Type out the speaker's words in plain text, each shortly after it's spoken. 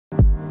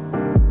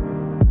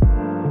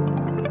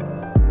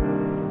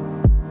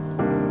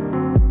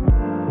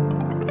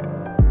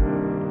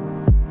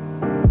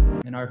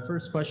Our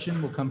first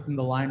question will come from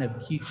the line of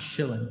Keith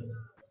Schilling.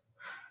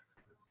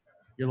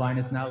 Your line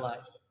is now live.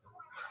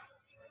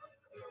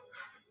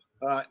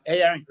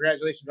 Hey, Aaron,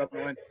 congratulations on the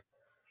win.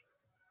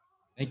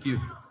 Thank you.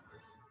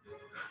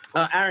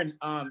 Aaron,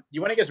 you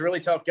went against a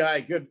really tough guy,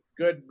 good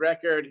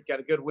record,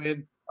 got a good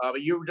win,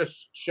 but you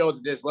just showed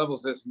that there's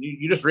levels to this, and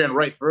you just ran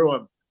right through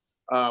him.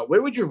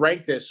 Where would you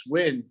rank this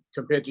win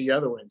compared to your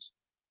other wins?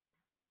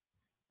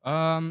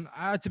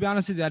 To be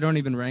honest with you,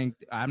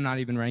 I'm not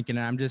even ranking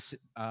it. I'm just,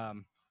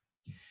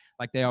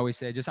 like they always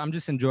say, I'm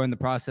just enjoying the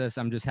process.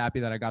 I'm just happy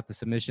that I got the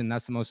submission.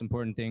 That's the most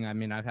important thing. I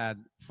mean, I've had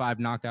 5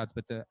 knockouts,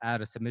 but to add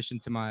a submission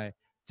to my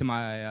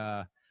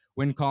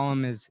win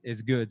column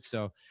is good.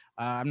 So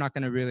I'm not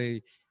going to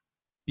really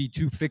be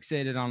too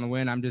fixated on the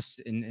win. I'm just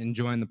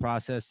enjoying the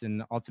process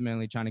and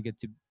ultimately trying to get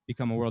to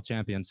become a world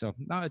champion. So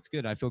no, it's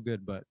good. I feel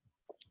good, but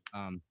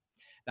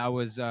that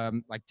was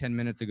like 10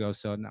 minutes ago.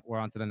 So we're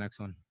on to the next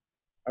one.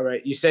 All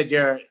right. You said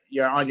you're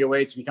on your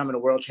way to becoming a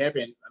world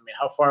champion. I mean,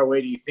 how far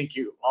away do you think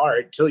you are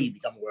until you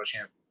become a world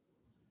champion?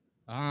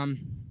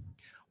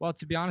 Well,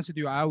 to be honest with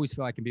you, I always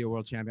feel I can be a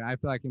world champion. I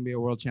feel I can be a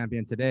world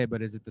champion today,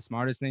 but is it the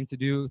smartest thing to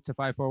do to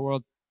fight for a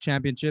world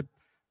championship?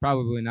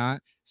 Probably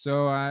not.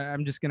 So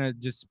I'm just going to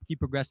keep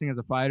progressing as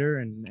a fighter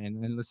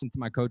and listen to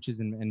my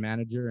coaches and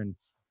manager. And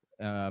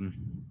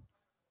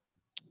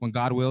when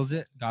God wills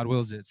it, God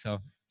wills it. So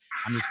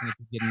I'm just going to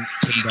keep getting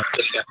better.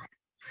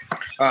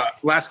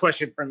 Last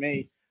question from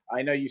me.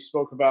 I know you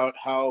spoke about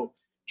how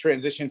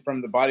transition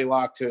from the body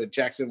lock to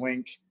Jackson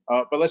Wink,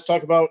 but let's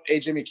talk about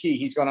AJ McKee.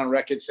 He's gone on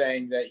record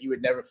saying that he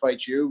would never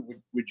fight you.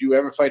 Would you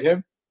ever fight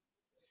him?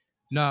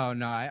 No.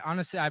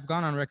 I've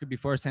gone on record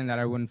before saying that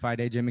I wouldn't fight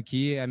AJ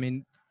McKee. I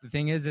mean, the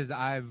thing is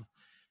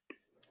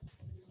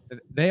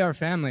they are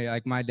family.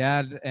 Like my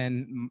dad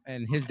and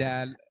his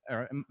dad,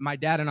 or my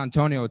dad and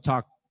Antonio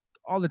talk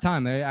all the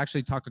time. They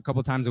actually talk a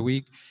couple times a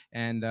week,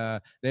 and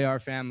they are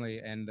family.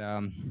 And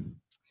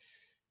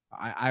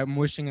I'm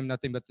wishing him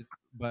nothing but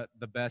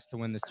the best to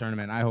win this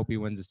tournament. I hope he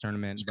wins this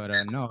tournament. But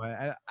no,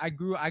 I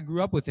grew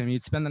up with him.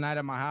 He'd spend the night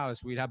at my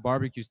house. We'd have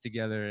barbecues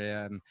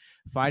together.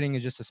 Fighting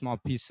is just a small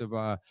piece of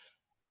our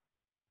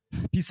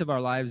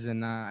lives,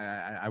 and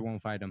I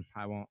won't fight him.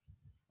 I won't.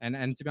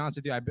 And to be honest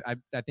with you,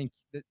 I think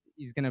that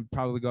he's gonna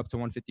probably go up to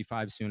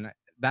 155 soon.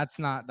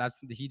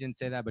 He didn't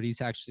say that, but he's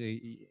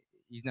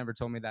never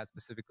told me that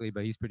specifically.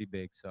 But he's pretty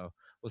big, so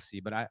we'll see.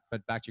 But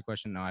back to your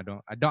question, no, I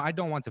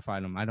don't want to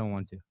fight him. I don't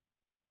want to.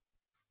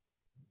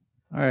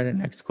 All right, our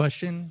next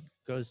question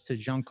goes to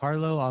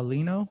Giancarlo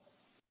Alino.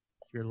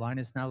 Your line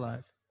is now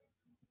live.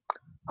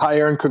 Hi,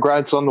 Aaron.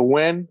 Congrats on the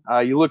win.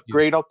 You look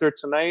great out there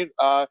tonight.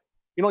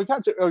 You've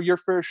had your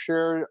fair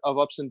share of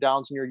ups and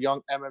downs in your young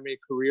MMA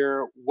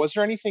career. Was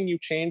there anything you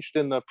changed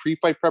in the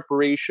pre-fight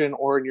preparation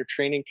or in your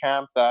training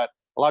camp that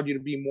allowed you to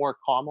be more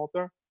calm out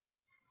there?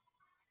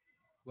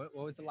 What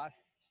was the last?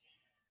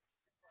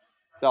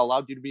 That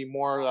allowed you to be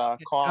more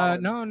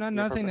calm? No,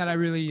 nothing that I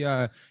really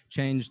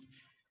changed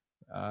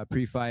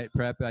pre-fight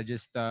prep. I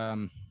just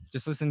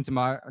listened to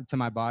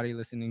my body,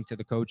 listening to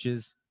the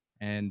coaches,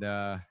 and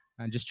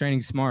just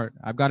training smart.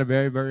 I've got a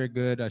very, very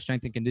good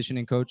strength and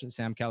conditioning coach,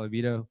 Sam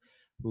Calavito,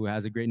 who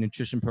has a great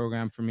nutrition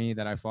program for me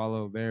that I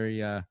follow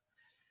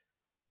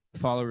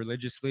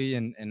religiously.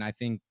 And I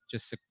think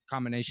just a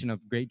combination of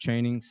great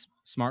training,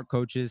 smart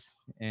coaches,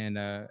 and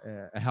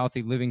a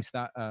healthy living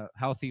style,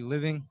 healthy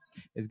living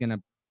is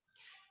gonna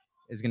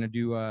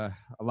do a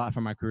lot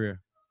for my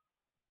career.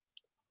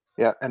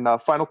 Yeah, and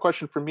final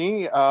question for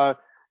me.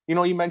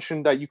 You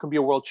mentioned that you can be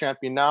a world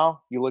champion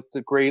now. You looked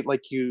great,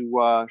 like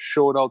you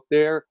showed out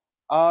there.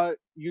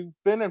 You've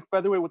been in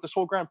featherweight with this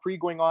whole Grand Prix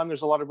going on.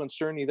 There's a lot of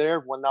uncertainty there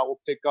when that will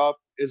pick up.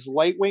 Is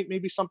lightweight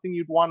maybe something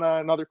you'd want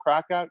another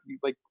crack at? You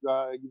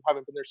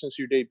haven't been there since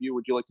your debut.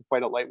 Would you like to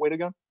fight at lightweight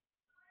again?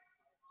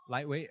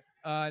 Lightweight?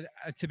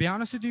 To be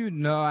honest with you,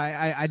 no.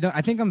 I don't.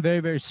 I think I'm very,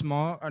 very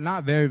small, or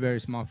not very, very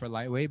small for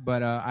lightweight.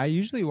 But I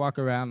usually walk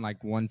around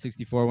like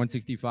 164,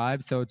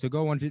 165. So to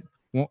go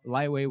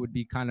lightweight would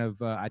be kind of.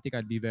 I think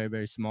I'd be very,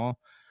 very small.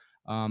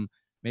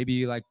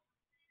 Maybe like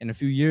in a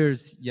few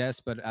years, yes.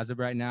 But as of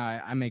right now,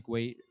 I make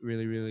weight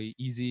really, really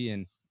easy,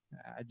 and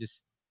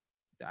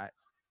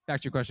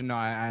back to your question, no,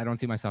 I don't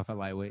see myself at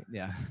lightweight.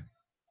 Yeah.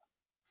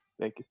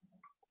 Thank you.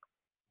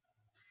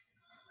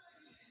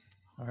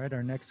 All right,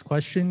 our next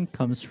question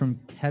comes from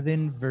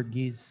Kevin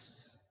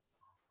Verghese.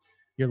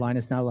 Your line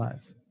is now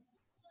live.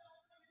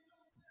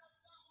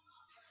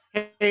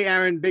 Hey,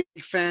 Aaron, big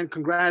fan.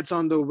 Congrats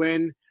on the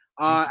win.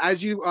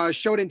 As you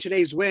showed in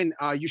today's win,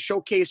 you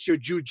showcased your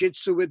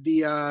jiu-jitsu with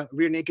the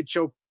rear naked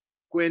choke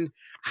win.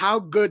 How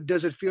good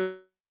does it feel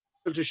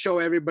to show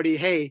everybody,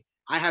 hey,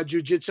 I have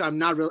jiu-jitsu. I'm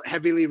not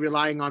heavily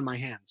relying on my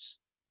hands?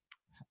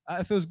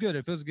 It feels good.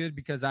 It feels good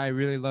because I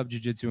really love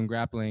jiu-jitsu and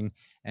grappling.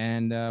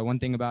 And one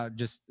thing about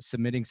just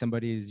submitting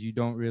somebody is you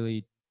don't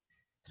really,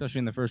 especially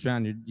in the first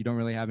round, you don't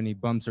really have any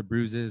bumps or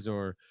bruises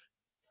or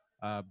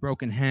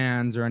broken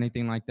hands or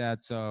anything like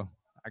that. So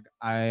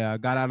I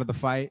got out of the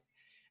fight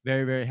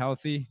very, very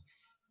healthy,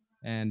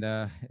 and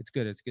it's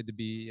good. It's good to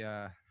be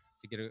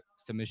to get a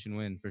submission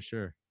win for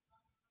sure.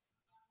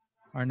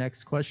 Our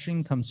next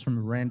question comes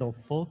from Randall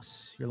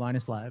Folks. Your line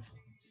is live.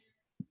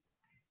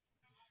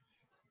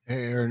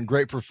 Hey, Aaron,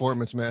 great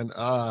performance, man.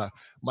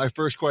 My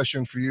first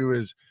question for you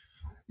is,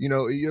 you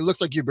know, it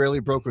looks like you barely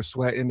broke a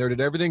sweat in there.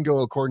 Did everything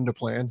go according to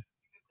plan?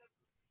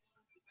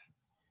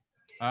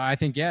 I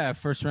think, yeah,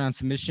 first round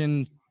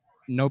submission,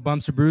 no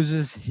bumps or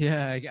bruises.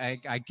 Yeah,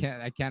 I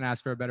can't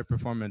ask for a better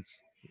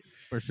performance.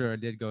 For sure,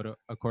 it did go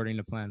according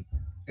to plan.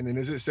 And then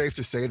is it safe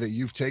to say that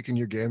you've taken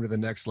your game to the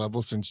next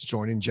level since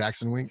joining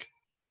Jackson Wink?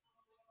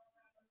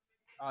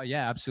 Oh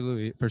yeah,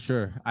 absolutely, for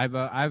sure. I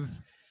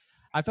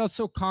felt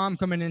so calm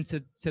coming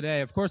into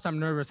today. Of course, I'm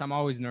nervous. I'm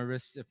always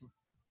nervous.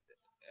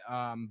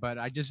 But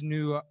I just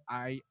knew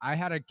I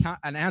had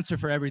an answer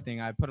for everything.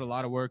 I put a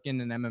lot of work in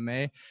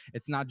MMA.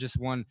 It's not just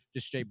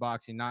straight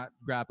boxing, not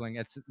grappling.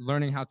 It's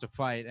learning how to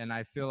fight. And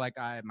I feel like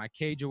my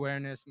cage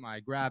awareness, my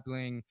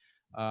grappling,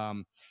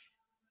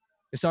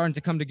 it's starting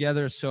to come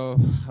together. So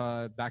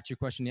back to your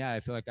question, yeah, I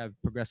feel like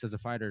I've progressed as a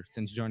fighter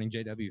since joining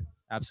JW.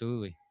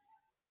 Absolutely.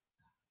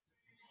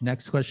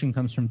 Next question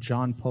comes from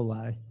John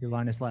Polai. Your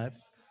line is live.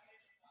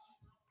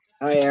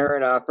 Hi,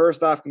 Aaron.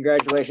 First off,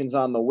 congratulations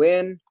on the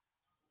win.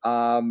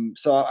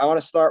 So I want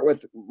to start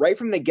with right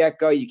from the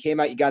get-go, you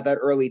came out, you got that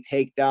early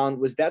takedown.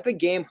 Was that the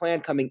game plan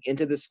coming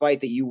into this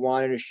fight that you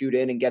wanted to shoot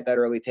in and get that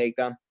early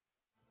takedown?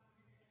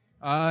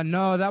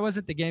 No, that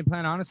wasn't the game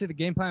plan. Honestly, the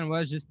game plan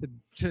was just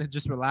to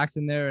just relax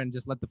in there and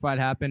just let the fight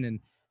happen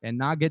and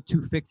not get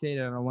too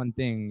fixated on one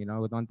thing. You know,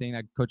 with one thing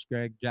that Coach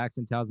Greg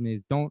Jackson tells me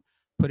is don't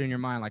put in your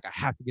mind like I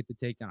have to get the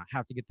takedown, I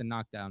have to get the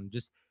knockdown.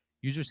 Just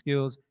use your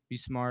skills, be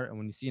smart, and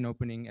when you see an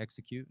opening,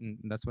 execute, and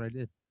that's what I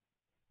did.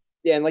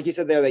 Yeah, and like you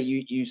said there, that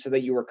you said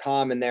that you were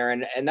calm in there,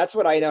 and that's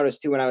what I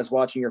noticed too when I was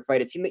watching your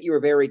fight. It seemed that you were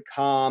very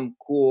calm,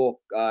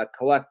 cool,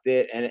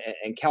 collected,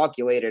 and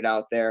calculated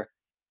out there.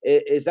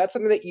 Is that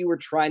something that you were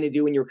trying to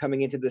do when you were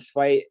coming into this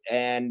fight?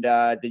 And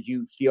did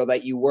you feel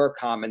that you were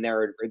calm in there,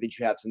 or did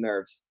you have some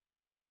nerves?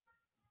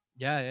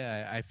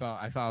 Yeah, I felt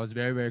I was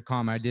very, very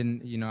calm. I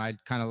didn't, I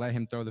kind of let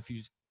him throw the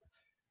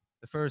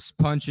first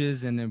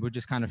punches, and then we're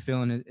just kind of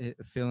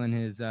feeling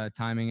his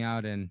timing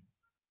out, and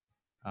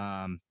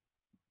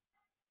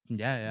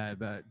yeah.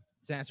 But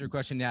to answer your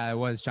question, yeah, I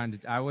was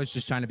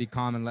just trying to be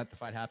calm and let the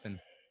fight happen.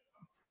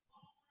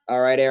 All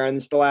right, Aaron,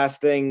 this is the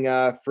last thing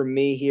from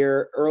me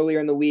here. Earlier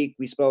in the week,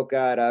 we spoke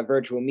at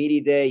Virtual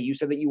Media Day. You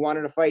said that you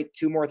wanted to fight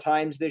 2 more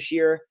times this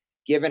year.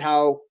 Given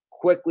how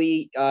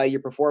quickly your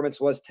performance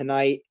was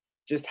tonight,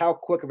 just how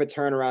quick of a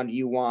turnaround do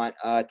you want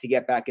to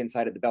get back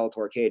inside of the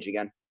Bellator cage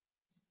again?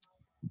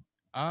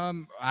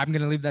 I'm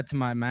gonna leave that to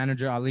my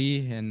manager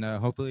Ali, and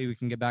hopefully we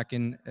can get back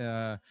in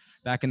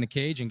the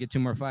cage and get 2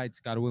 more fights,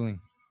 God willing.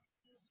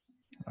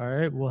 All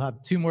right, we'll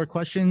have 2 more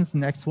questions.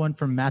 Next one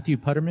from Matthew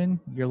Putterman.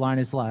 Your line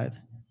is live.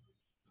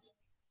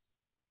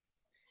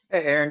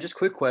 Hey, Aaron, just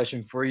quick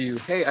question for you.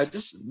 Hey,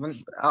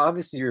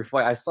 obviously your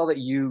fight, I saw that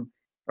you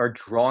are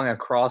drawing a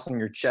cross on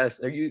your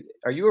chest. Are you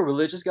a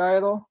religious guy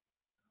at all?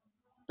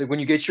 Like when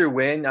you get your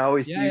win, I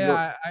always see you.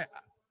 Yeah,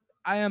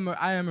 I am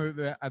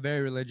a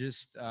very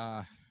religious.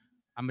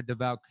 I'm a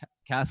devout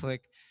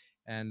Catholic,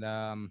 and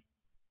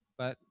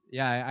but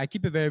yeah, I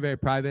keep it very, very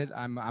private.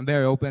 I'm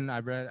very open.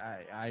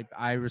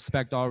 I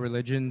respect all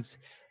religions.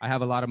 I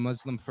have a lot of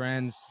Muslim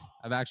friends.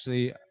 I've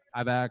actually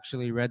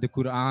read the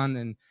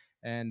Quran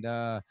and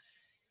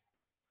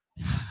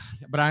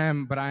but I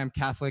am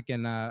Catholic,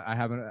 and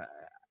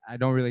I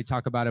don't really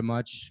talk about it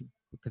much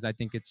because I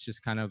think it's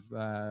just kind of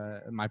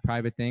my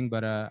private thing.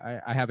 But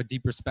I have a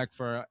deep respect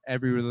for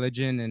every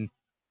religion,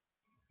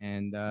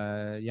 and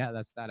yeah,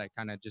 that's that. I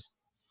kind of just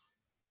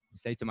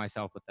stay to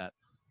myself with that.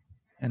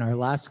 And our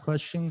last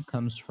question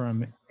comes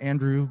from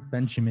Andrew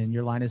Benjamin.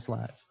 Your line is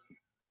live.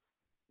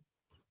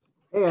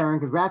 Hey, Aaron,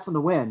 congrats on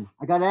the win.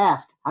 I got to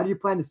ask, how do you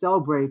plan to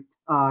celebrate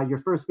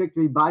your first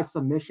victory by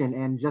submission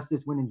and just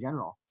this win in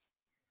general?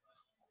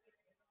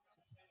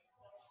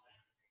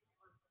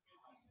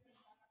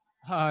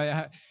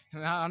 Yeah.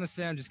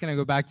 Honestly, I'm just going to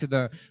go back to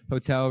the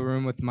hotel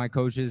room with my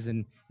coaches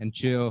and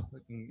chill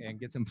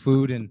and get some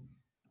food. And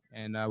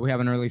we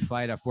have an early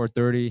flight at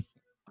 4:30.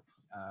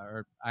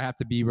 Or I have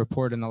to be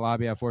reported in the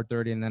lobby at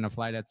 4:30 and then a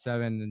flight at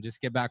 7, and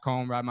just get back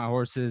home, ride my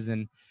horses,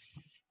 and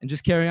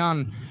just carry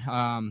on.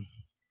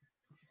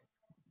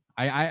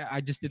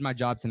 I just did my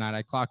job tonight.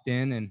 I clocked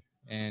in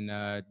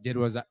and did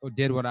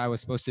what I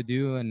was supposed to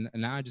do, and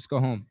now I just go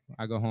home.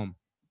 I go home.